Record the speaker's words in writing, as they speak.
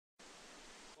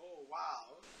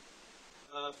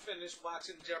finished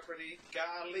watching Jeopardy.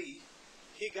 Golly,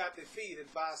 he got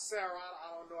defeated by Sarah. I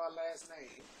don't know her last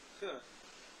name.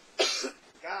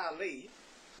 Golly,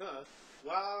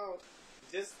 wow.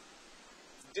 This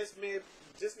this may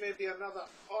this may be another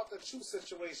Arthur Chu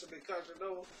situation because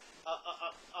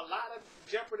a lot of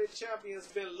Jeopardy champions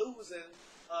been losing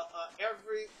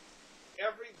every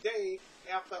day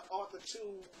after Arthur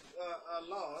Chu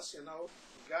lost.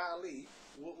 Golly,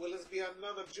 will this be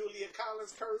another Julia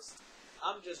Collins curse?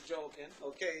 I'm just joking,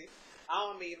 okay? I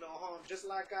don't mean no harm. Just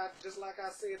like I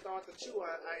said to Arthur Chu,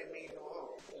 I ain't mean no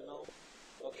harm,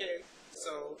 Okay,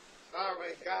 so all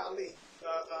right, golly,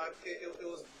 it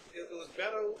was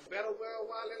better well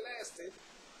while it lasted.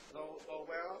 Oh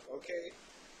well, okay.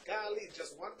 Golly,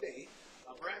 just one day,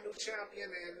 a brand new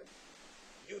champion, and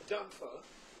you done for.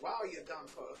 Wow, you done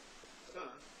for.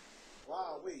 Huh?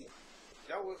 Wow,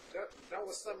 that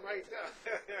was something right there.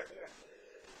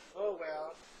 Oh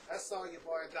well, that's all your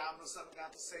boy Domino something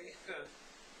got to say.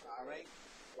 All right,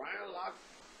 Brian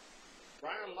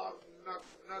Loughnane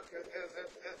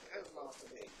has lost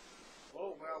today.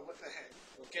 Oh well, what the heck?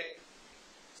 Okay,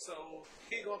 so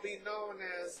he gonna be known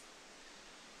as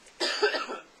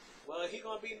well. He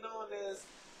gonna be known as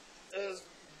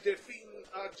defeating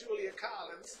Julia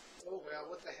Collins. Oh well,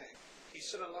 what the heck? He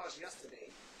should have lost yesterday.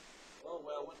 Oh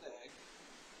well, what the heck?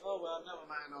 Oh well, never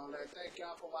mind all that. Thank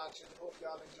y'all for watching. Hope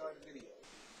y'all enjoyed the video,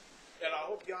 and I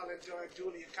hope y'all enjoyed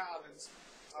Julia Collins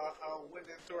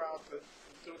winning throughout the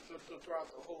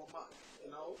whole month.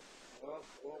 Well,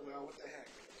 oh well, what the heck?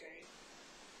 Okay.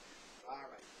 All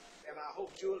right, and I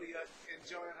hope Julia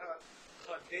enjoyed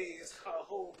her days, her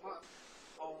whole month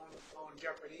on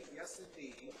Jeopardy. Yes,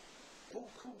 indeed.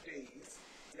 Buku days.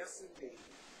 Yes, indeed.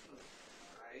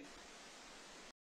 All right.